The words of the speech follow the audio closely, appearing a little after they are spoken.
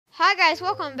Hi guys,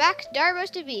 welcome back to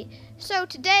Dario's TV. So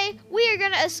today we are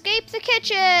gonna escape the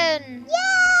kitchen.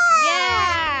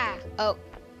 Yeah! Oh,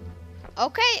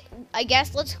 okay. I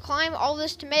guess let's climb all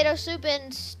this tomato soup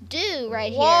and stew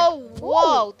right here.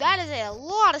 Whoa! That is a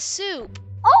lot of soup.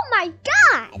 Oh my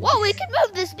god! Whoa, we can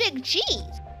move this big cheese.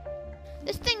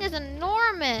 This thing is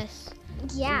enormous.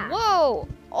 Yeah. Whoa.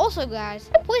 Also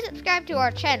guys, please subscribe to our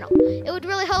channel. It would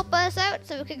really help us out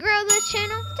so we could grow this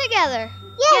channel together.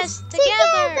 Yes,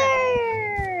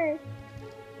 together.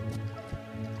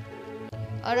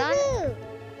 Hold on. Woohoo.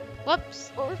 Whoops.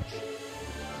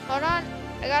 Hold on.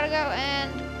 I gotta go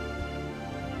and...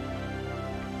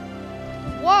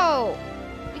 Whoa.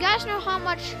 You guys know how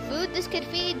much food this could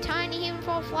feed tiny human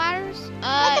fall flatters?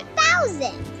 Like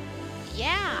 1,000.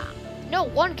 Yeah. No,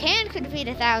 one can could feed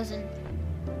 1,000.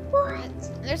 What?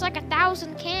 There's like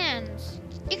 1,000 cans.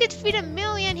 You could feed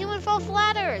 1,000,000 human fall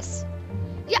flatters.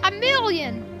 Yeah,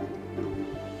 1,000,000.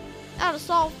 That'll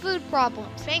solve food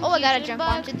problems. Thank I you, gotta June jump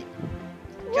bug. onto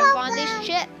Well on these done.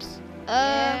 chips.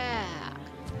 Yeah.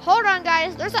 Hold on,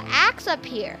 guys. There's an axe up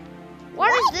here. What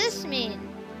does this mean?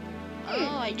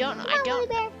 Oh, I don't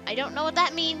know what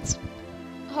that means.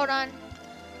 Hold on.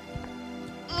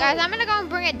 Guys, I'm gonna go and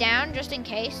bring it down just in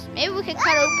case. Maybe we could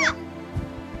cut open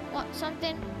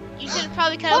something. You should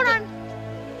probably cut Hold open. on.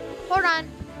 Hold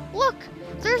on. Look,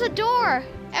 there's a door.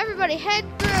 Everybody head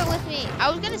through with me. I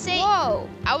was gonna say. Whoa.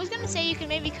 I was gonna say you can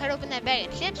maybe cut open that bag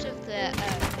of chips with the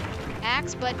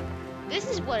axe, but this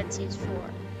is what it's used for.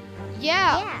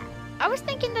 Yeah. Yeah. I was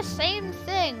thinking the same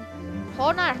thing.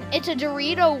 Hold on. It's a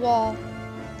Dorito wall.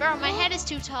 Bro, my head is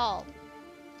too tall.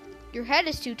 Your head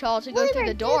is too tall to go We're through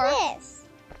the gonna door. do this.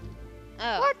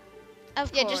 Oh. What?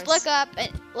 Of Yeah, course. just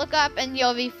look up and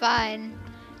you'll be fine.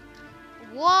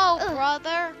 Whoa, Ugh.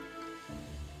 brother.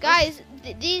 Guys,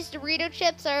 these Dorito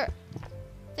chips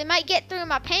they might get through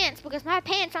my pants because my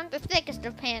pants aren't the thickest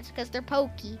of pants because they're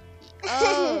pokey.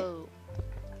 Oh.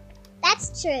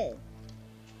 That's true.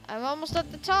 I'm almost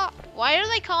at the top. Why do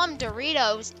they call them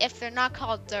Doritos if they're not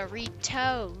called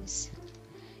Doritos?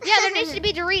 Yeah, there needs to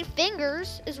be Dorito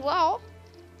fingers as well.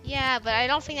 Yeah, but I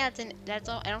don't think I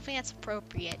don't think that's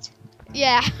appropriate.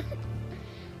 Yeah.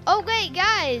 Okay,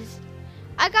 guys.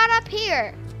 I got up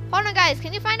here. Hold on, guys.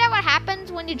 Can you find out what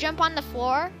happens when you jump on the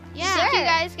floor? Yeah. Do you Sure.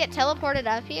 guys get teleported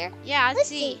up here? Yeah, let's Let's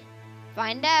see. see.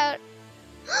 Find out.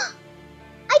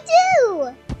 I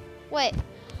do. Wait.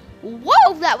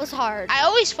 Whoa, that was hard. I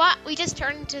always thought we just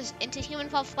turned into human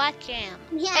fall flat jam.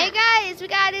 Yeah. Hey, guys. We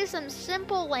got to do some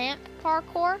simple lamp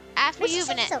parkour. After Which you, is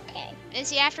Vanette. okay. And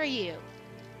see, after you.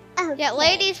 Okay. Yeah,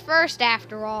 ladies first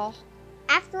after all.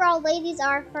 After all, ladies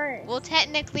are first. Well,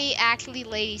 technically, actually,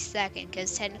 ladies second,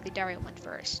 because technically Dario went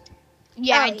first.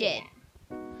 Yeah, Oh, I did.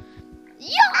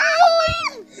 Yeah.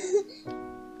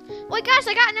 Wait, guys,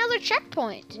 I got another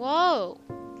checkpoint. Whoa.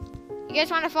 You guys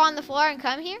want to fall on the floor and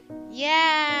come here?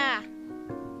 Yeah.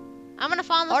 I'm gonna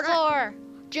fall on the Hold on. floor.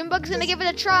 Junebug's gonna give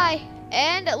it a try.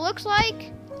 And it looks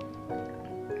like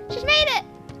she's made it.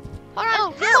 Hold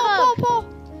on. Oh, pull.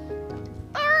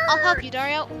 I'll help you,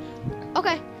 Dario.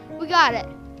 Okay, we got it.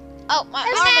 Oh, my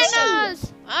There's arm is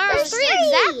Bananas. arm There's is- three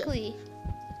three. exactly.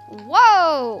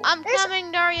 Whoa. I'm There's-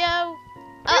 coming, Dario.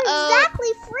 You're Uh-oh. exactly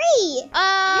free.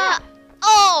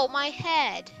 Oh, my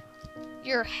head.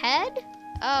 Your head?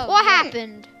 Oh, What yeah.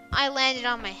 happened? I landed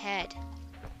on my head.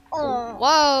 Oh.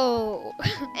 Whoa.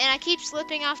 And I keep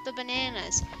slipping off the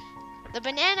bananas. The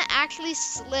banana actually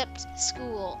slipped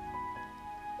school.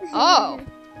 Oh.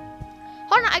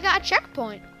 Hold on, I got a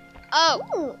checkpoint. Oh,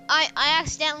 Ooh. I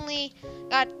accidentally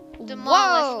got Whoa.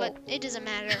 demolished, but it doesn't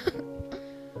matter.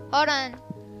 Hold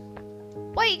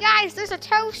on. Wait, guys, there's a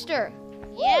toaster.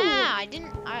 Yeah,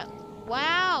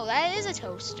 wow, that is a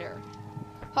toaster.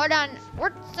 Hold on.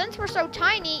 Since we're so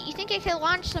tiny, you think it could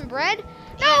launch some bread?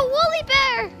 No, Woolly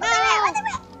Bear!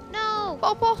 No.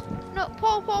 Pull. No,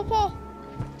 pull.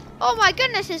 Oh my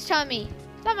goodness, his tummy.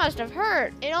 That must have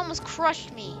hurt. It almost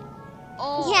crushed me.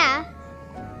 Oh. Yeah.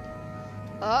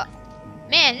 Oh,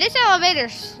 man, this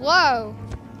elevator's slow.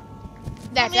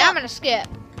 That's me it. I'm up. gonna skip.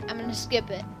 I'm gonna skip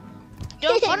it.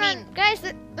 Don't you Hold mean? on, guys.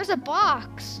 There's a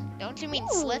box. Don't you mean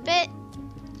Ooh. slip it?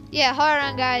 Yeah, hold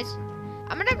on, guys.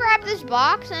 I'm gonna grab this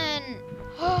box and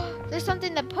there's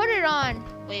something to put it on.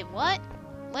 Wait, what?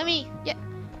 Let me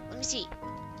see.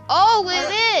 Oh,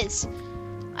 it is.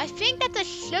 I think that's a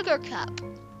sugar cup.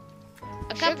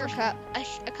 A cup Sugar for cup.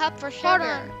 a cup for sugar. Hold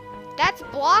on. That's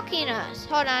blocking us.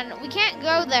 Hold on. We can't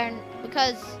go there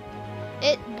because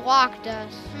it blocked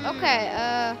us. Okay,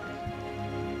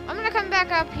 I'm gonna come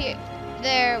back up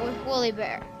there with Woolly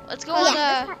Bear. Let's go Cause, on.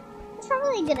 Yeah. That's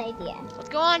probably a good idea. Let's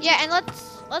go on. Yeah, and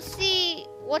let's see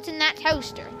what's in that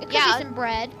toaster. It could Yeah. be some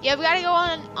bread. Yeah, we gotta go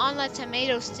on the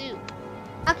tomato soup.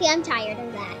 Okay, I'm tired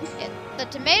of that. The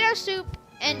tomato soup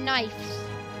and knives.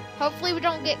 Hopefully we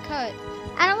don't get cut.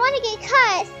 I don't want to get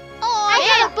cut. Oh, I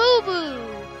got a boo-boo.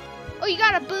 Oh, you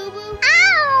got a boo-boo?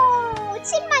 Ow!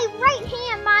 It's in my right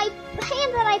hand, my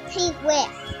hand that I paint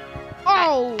with.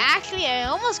 Oh. Actually, I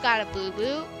almost got a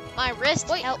boo-boo. My wrist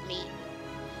Wait. helped me.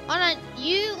 Hold on,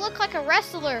 you look like a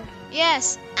wrestler.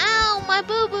 Yes. Ow, my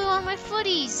boo-boo on my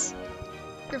footies.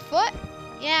 Your foot?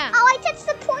 Yeah. Oh, I touched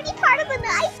the pointy part of the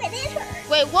knife and it hurt.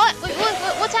 Wait, what? Wait,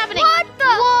 what's happening? What the?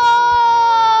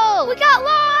 Whoa! We got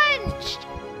launched.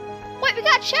 Wait, we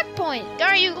got checkpoint.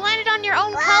 Dario, you landed on your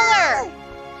own color.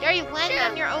 Dario, you landed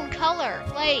on your own color.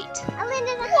 Wait. I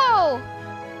landed on. Whoa.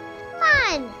 Come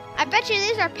on. I bet you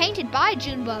these are painted by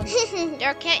Junebug.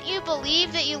 Dario, can't you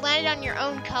believe that you landed on your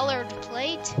own colored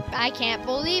plate? I can't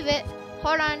believe it.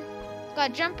 Hold on.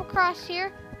 Gotta jump across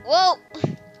here. Whoa.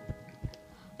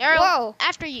 Dario, Whoa.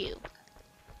 after you.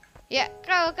 Yeah,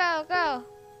 go, go, go.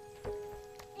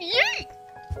 Yeet.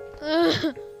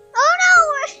 Ugh. Oh no!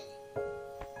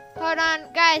 Hold on,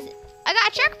 guys. I got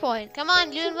a checkpoint. Come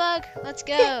on, Junebug. Let's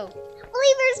go.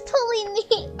 Oliver's pulling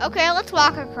me. Okay, let's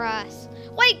walk across.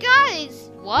 Wait, guys.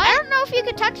 I What? don't know if you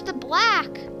can touch the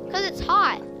black because it's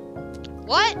hot.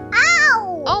 What?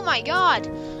 Ow! Oh my god.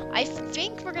 I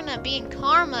think we're gonna be in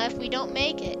karma if we don't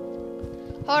make it.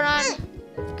 Hold on.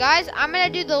 Guys, I'm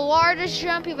going to do the largest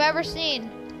jump you've ever seen.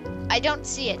 I don't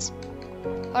see it.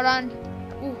 Hold on.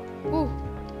 Ooh, ooh.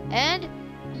 And...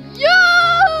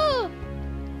 Yeah!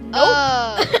 Nope.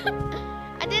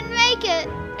 I didn't make it.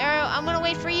 Dario, I'm gonna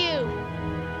wait for you.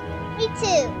 Me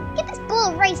too. Get this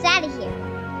bull race out of here.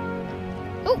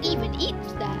 Who even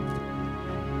eats that?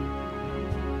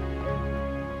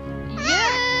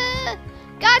 Yeah!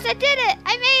 Guys, I did it!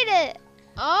 I made it!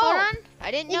 Oh, Hold on.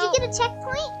 I didn't Did know. you get a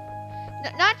checkpoint?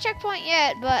 Not checkpoint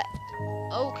yet, but...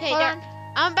 Okay, Hold Dario.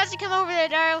 on. I'm about to come over there,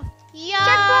 Dario. Yeah.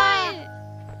 Checkpoint!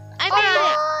 I Hold made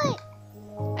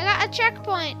What? I got a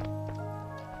checkpoint.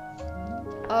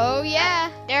 Oh, yeah.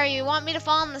 it. Dario, you want me to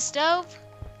fall on the stove?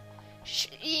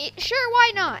 Sure,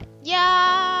 why not?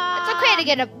 Yeah. It's okay to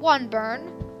get one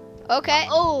burn. Okay.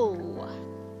 Oh.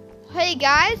 Hey,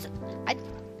 guys.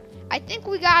 I think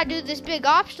we gotta do this big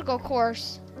obstacle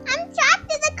course. I'm trapped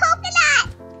in the coconut.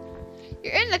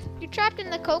 You're trapped in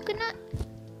the coconut?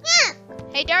 Yeah.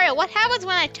 Hey, Dario, what happens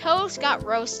when a toast got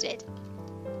roasted?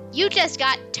 You just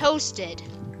got toasted.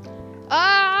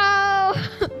 Oh!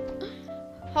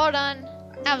 Hold on.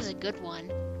 That was a good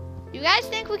one. You guys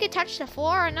think we could touch the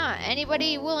floor or not?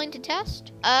 Anybody willing to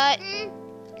test? Nah.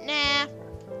 Nah.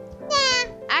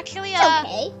 Actually, It's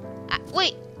okay.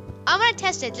 wait. I'm gonna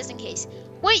test it just in case.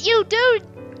 Wait, you do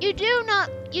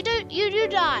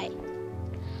die.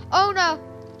 Oh no.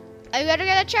 I gotta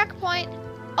get a checkpoint.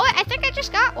 Oh wait, I think I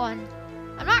just got one.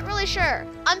 I'm not really sure.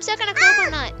 I'm stuck in a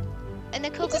coconut. In the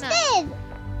You just coconut. did.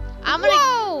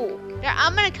 Whoa!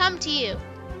 I'm gonna come to you.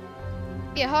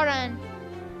 Yeah, hold on.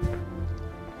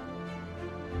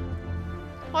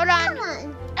 Hold on. Come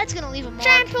on. That's gonna leave a mark.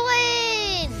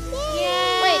 Trampoline!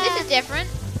 Yeah. Wait, this is different.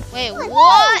 Wait, What?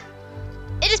 what?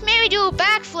 It just made me do a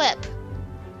backflip.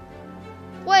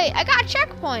 Wait, I got a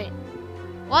checkpoint.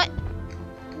 What?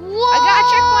 Whoa! I got a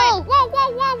checkpoint. Whoa,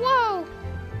 whoa, whoa, whoa.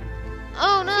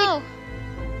 Oh no.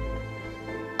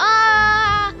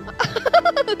 Ah!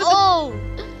 Oh!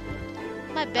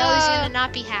 My belly's gonna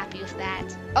not be happy with that.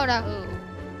 Oh no. Oh.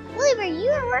 Oliver, you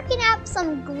were working out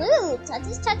some glutes. I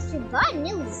just touched your butt and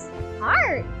it was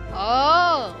hard.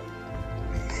 Oh.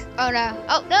 Oh no.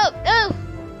 Oh no.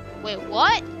 Wait,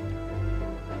 what?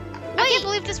 I can't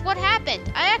believe this. What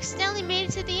happened? I accidentally made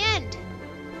it to the end.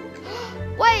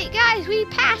 Wait, guys, we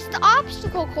passed the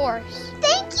obstacle course.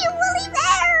 Thank you,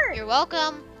 Oliver. You're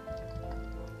welcome.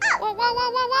 Whoa, whoa,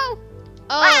 whoa, whoa, whoa.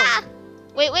 Oh.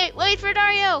 Wait for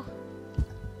Dario.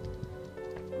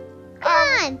 Come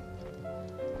on.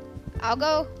 I'll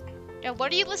go. Now,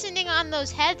 what are you listening on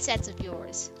those headsets of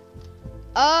yours?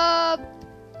 Honestly,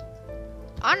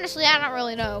 I don't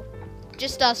really know.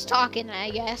 Just us talking, I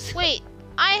guess. Wait,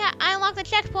 I unlocked the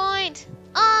checkpoint.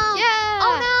 Oh. Yeah.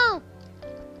 Oh no.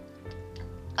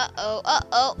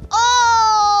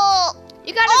 Oh.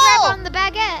 You gotta Oh! grab on the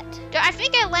baguette. I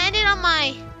think I landed on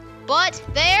my butt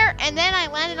there, and then I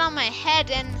landed on my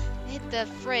head and hit the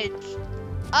fridge.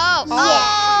 Oh. Yeah.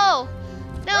 Oh.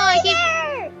 No, I keep.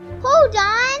 Oliver. Hold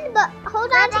on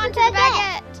Grab to onto the the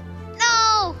baguette. baguette.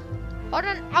 No. Hold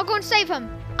on, I'll go and save him.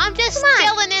 I'm just Come on.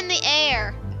 chilling in the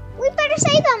air. We better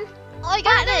save him. Oh, I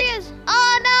got there it. he is.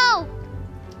 Oh no.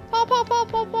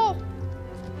 Pull.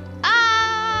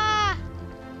 Ah.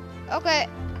 Okay.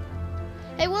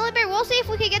 Hey, Willy Bear, we'll see if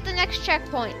we can get the next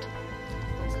checkpoint.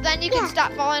 So then you can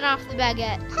stop falling off the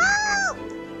baguette. Help!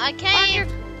 I came.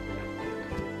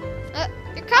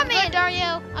 You're coming. I'm good,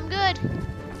 Dario. I'm good.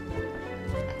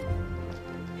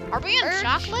 Are we on Urge.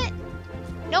 chocolate?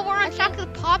 No, we're on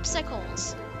chocolate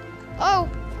popsicles.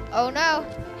 Oh no.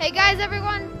 Hey guys,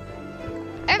 everyone.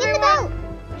 Get in the boat.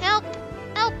 Help!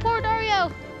 Help, poor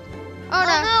Dario. Oh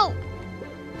no.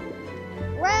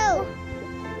 no. Row.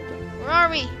 Where are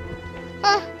we?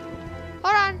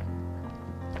 Hold on.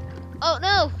 Oh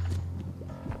no.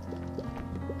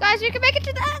 Guys, we can make it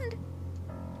to the end.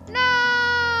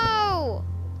 No.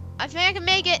 I think I can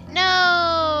make it.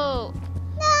 No.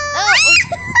 No.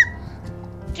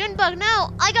 Junebug,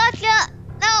 no. I gotcha.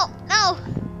 No.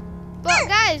 But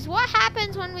guys, what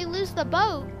happens when we lose the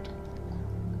boat?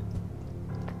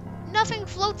 Nothing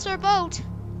floats our boat.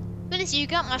 Goodness, you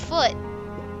got my foot.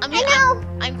 I know.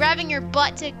 I'm grabbing your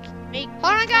butt to make. Hold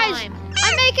on, guys. climb.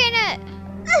 I'm making it.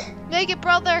 Make it,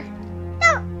 brother.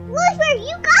 No, Wilbur,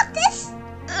 you got this.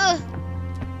 Ugh.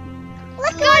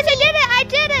 Let go. Guys, I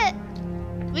did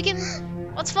it. We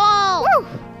can. Let's fall. Woo.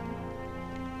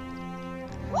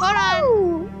 Hold on.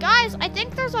 Woo. Guys, I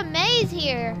think there's a maze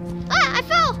here. Ah, I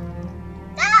fell.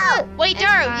 No. Wait, It's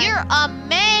Dario, fine. you're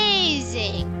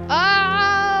amazing.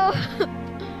 Oh.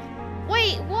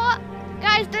 Wait, what?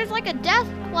 Guys, there's like a death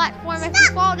platform if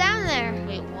you fall down there.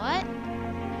 Wait, what?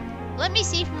 Let me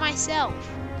see for myself.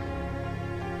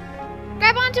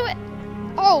 Grab onto it.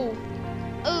 Oh.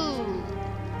 Ooh.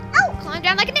 Oh. Climb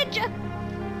down like a ninja.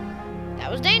 That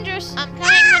was dangerous. I'm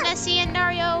coming, Vanessa and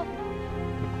Dario.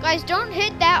 Guys, don't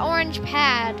hit that orange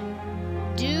pad.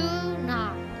 Do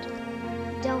not.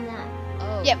 Donut.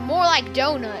 Oh. Yeah, more like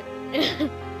donut.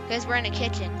 Because we're in a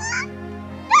kitchen.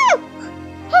 No.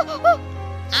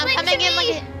 I'm Swing coming to in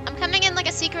me. I'm coming in like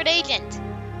a secret agent.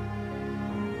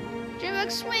 Jimmy,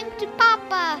 swing to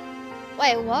Papa.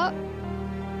 Wait, what?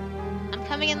 I'm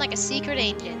coming in like a secret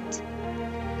agent.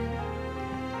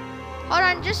 Hold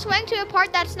on, just swing to a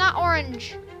part that's not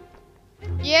orange.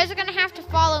 You guys are gonna have to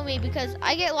follow me because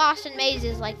I get lost in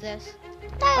mazes like this.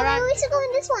 Hold on. we should go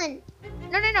in this one.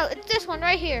 No, it's this one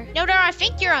right here. No, Dario, I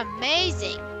think you're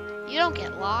amazing. You don't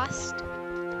get lost.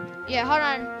 Yeah, hold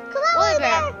on. Come on, Willy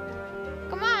Wilbur.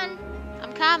 Come on.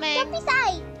 I'm coming. Don't be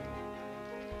shy.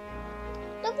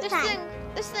 Don't be shy.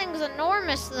 This thing's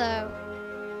enormous though.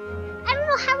 I don't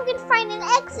know how we're gonna find an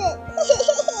exit.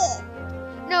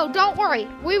 No, don't worry.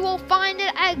 We will find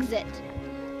an exit.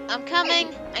 I'm coming.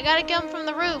 I gotta come from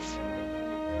the roof.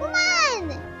 Come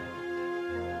on.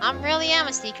 I really am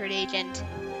a secret agent.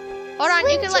 Hold on, you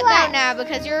Swing can to let go us. now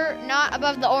because you're not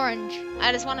above the orange.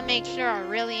 I just want to make sure I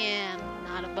really am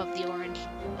not above the orange.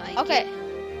 Like Okay.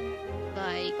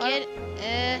 Like Hold it.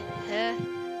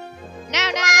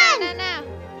 Now.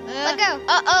 Let go.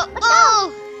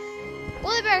 Oh.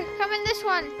 Willy Bear, come in this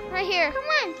one. Right here. Come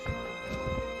on.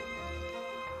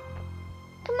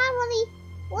 Come on, Willie.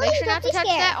 Willie, Make sure don't not be to touch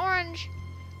scared. that orange.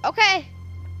 Okay.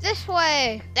 This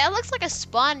way. That looks like a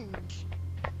sponge.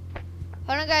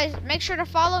 Hold on, guys. Make sure to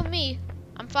follow me.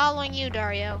 I'm following you,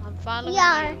 Dario. I'm following We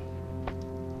are. you.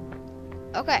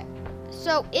 Okay.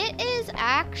 So it is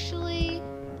actually...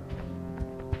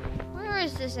 Where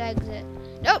is this exit?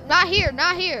 Nope, not here. No.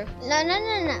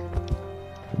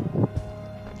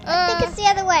 I think it's the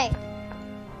other way.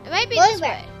 It might be Willy this Bear.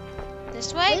 way.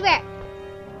 This way? Willie Bear.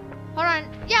 Hold on.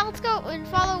 Yeah, let's go and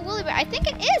follow Willy Bear. I think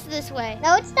it is this way.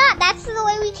 No, it's not. That's the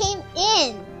way we came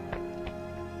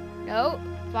in. No,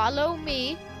 follow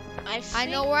me. I I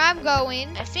know where I'm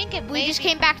going. I think it We may just be-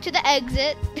 came back to the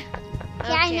exit. Yeah,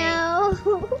 I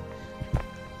know.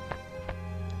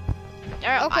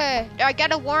 Dario, Okay. I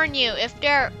gotta warn you,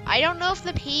 I don't know if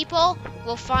the people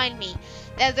will find me.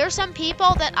 There's some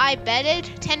people that I betted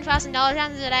 $10,000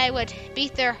 on that I would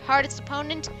beat their hardest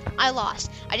opponent. I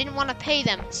lost. I didn't want to pay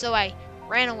them, so I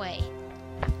ran away.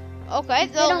 Okay,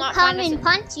 They they'll don't not come find us. and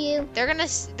punch you. They're gonna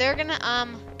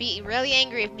be really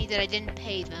angry at me that I didn't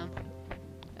pay them.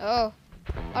 Oh,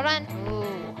 hold on.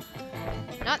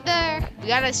 Ooh. Not there. We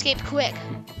gotta escape quick.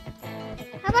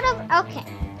 How about over? Okay.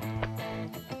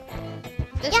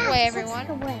 This Yeah, way, this looks everyone. like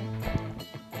a way.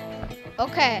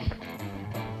 Okay.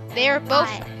 They are both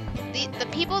Alright. the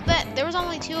people that there was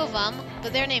only 2 of them,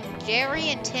 but they're named Jerry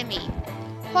and Timmy.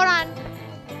 Hold on.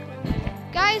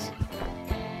 Guys.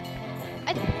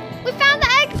 We found the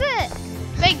exit.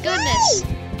 Thank goodness.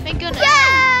 Thank goodness.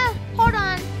 Yeah. Hold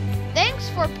on. Thanks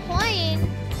for playing.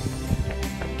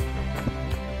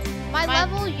 My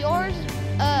level, yours,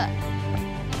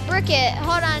 brick it.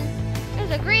 Hold on.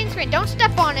 There's a green screen. Don't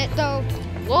step on it, though.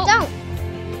 Whoa. Don't.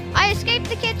 I escaped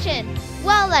the kitchen.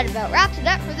 Well, that about wraps it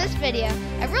up for this video.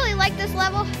 I really like this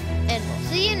level, and we'll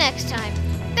see you next time.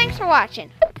 Thanks for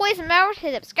watching. Please remember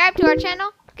to subscribe to our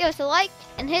channel, give us a like,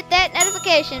 and hit that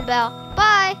notification bell.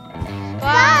 Bye.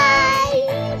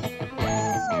 Bye.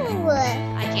 Ooh.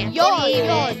 I can't believe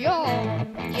it. Yo.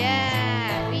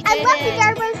 Yeah, we did I love the it.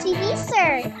 Dario TV,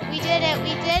 sir. We did it.